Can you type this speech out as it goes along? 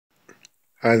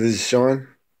Hi, this is Sean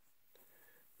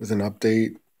with an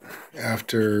update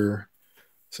after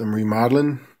some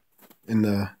remodeling in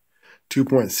the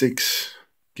 2.6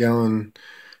 gallon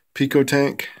Pico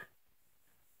tank.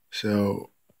 So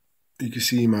you can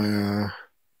see my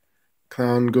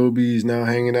clown goby is now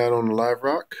hanging out on the live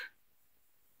rock,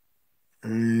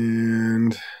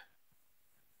 and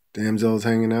damsel's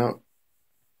hanging out.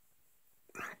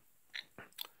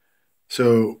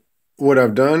 So what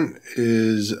I've done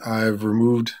is I've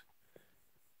removed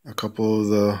a couple of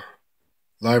the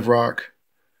live rock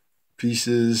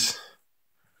pieces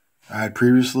I had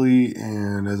previously,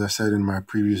 and as I said in my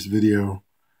previous video,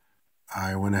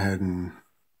 I went ahead and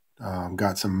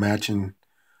got some matching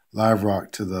live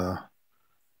rock to the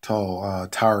tall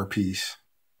tower piece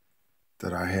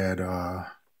that I had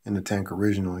in the tank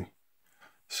originally.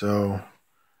 So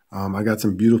I got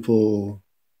some beautiful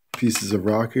pieces of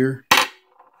rock here.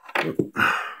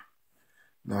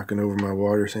 Knocking over my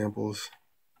water samples.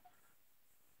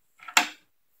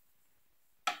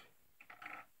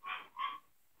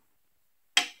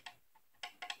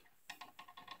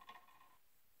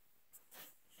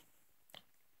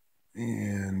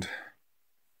 And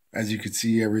as you can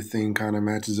see, everything kind of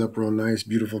matches up real nice,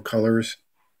 beautiful colors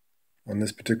on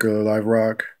this particular live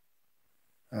rock.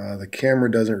 The camera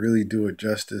doesn't really do it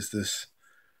justice. This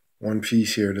one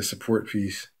piece here, the support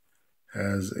piece,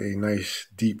 has a nice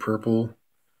deep purple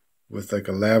with like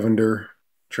a lavender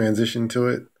transition to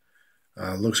it.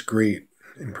 Looks great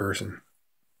in person.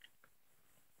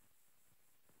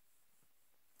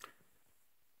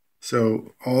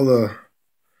 So all the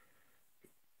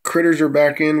critters are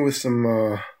back in with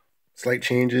some slight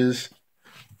changes.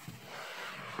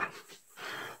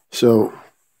 So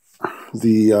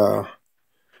the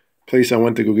place I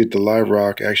went to go get the live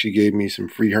rock actually gave me some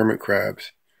free hermit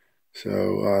crabs.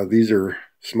 So these are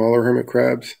smaller hermit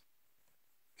crabs.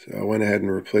 So I went ahead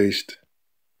and replaced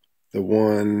the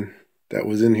one that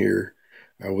was in here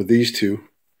with these two.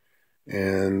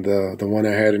 And the one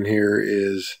I had in here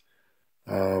is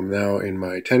now in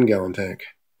my 10-gallon tank,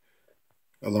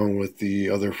 along with the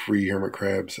other free hermit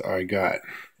crabs I got.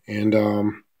 And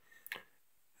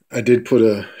I did put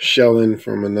a shell in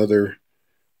from another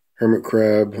hermit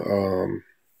crab,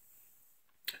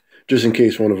 just in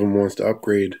case one of them wants to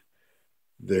upgrade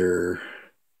their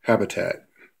habitat.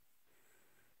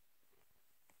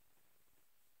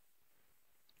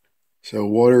 So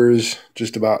water's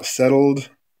just about settled.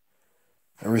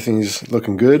 Everything's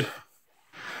looking good.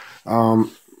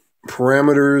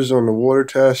 Parameters on the water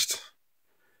test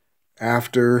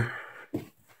after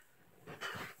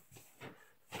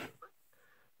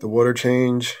the water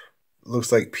change,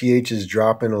 looks like pH is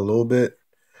dropping a little bit.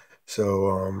 So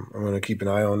I'm going to keep an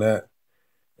eye on that.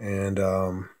 And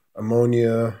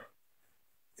ammonia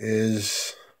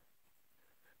is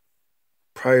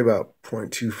probably about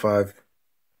 0.25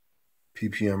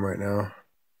 ppm right now.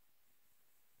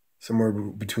 Somewhere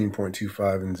between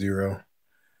 0.25 and 0.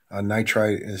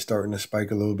 Nitrite is starting to spike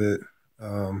a little bit.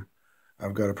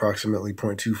 I've got approximately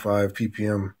 0.25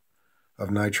 ppm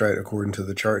of nitrite according to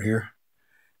the chart here.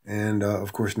 And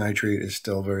of course, nitrate is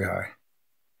still very high.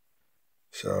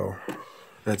 So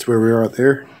that's where we are out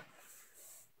there.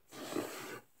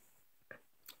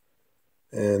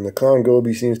 And the clown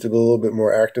goby seems to be a little bit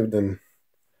more active than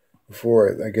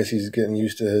before. I guess he's getting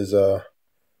used to his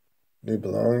new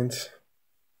belongings.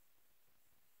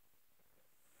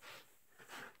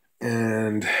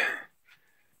 And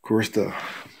of course, the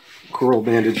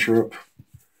coral-banded shrimp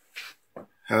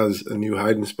has a new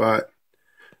hiding spot,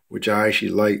 which I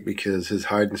actually like because his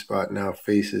hiding spot now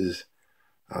faces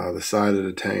the side of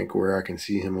the tank where I can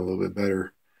see him a little bit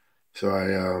better. So I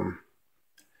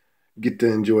get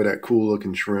to enjoy that cool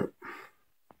looking shrimp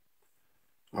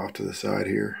off to the side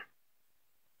here.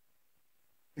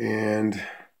 And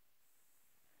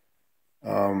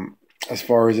as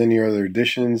far as any other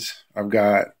additions, I've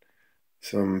got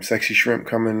some sexy shrimp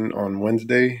coming on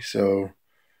Wednesday. So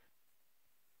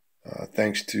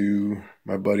thanks to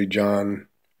my buddy John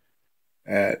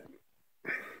at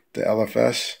the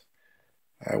LFS,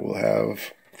 I will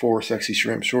have 4 sexy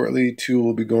shrimp shortly. 2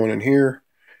 will be going in here,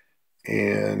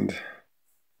 and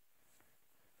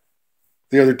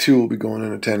the other 2 will be going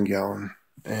in a 10-gallon.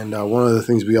 And one of the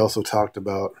things we also talked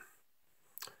about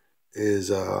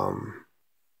is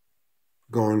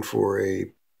going for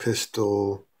a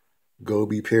pistol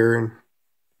goby pairing.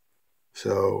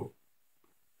 So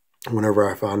whenever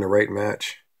I find the right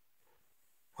match,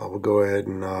 I will go ahead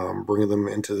and bring them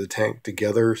into the tank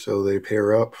together so they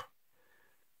pair up.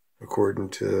 According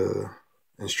to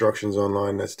instructions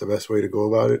online, that's the best way to go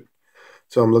about it.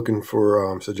 So I'm looking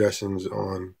for suggestions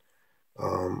on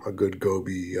a good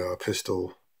Gobi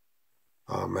pistol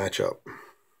matchup.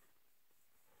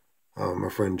 My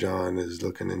friend John is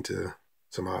looking into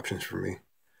some options for me.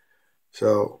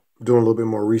 So doing a little bit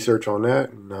more research on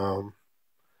that, and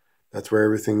that's where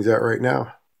everything's at right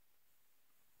now.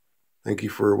 Thank you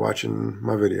for watching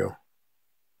my video.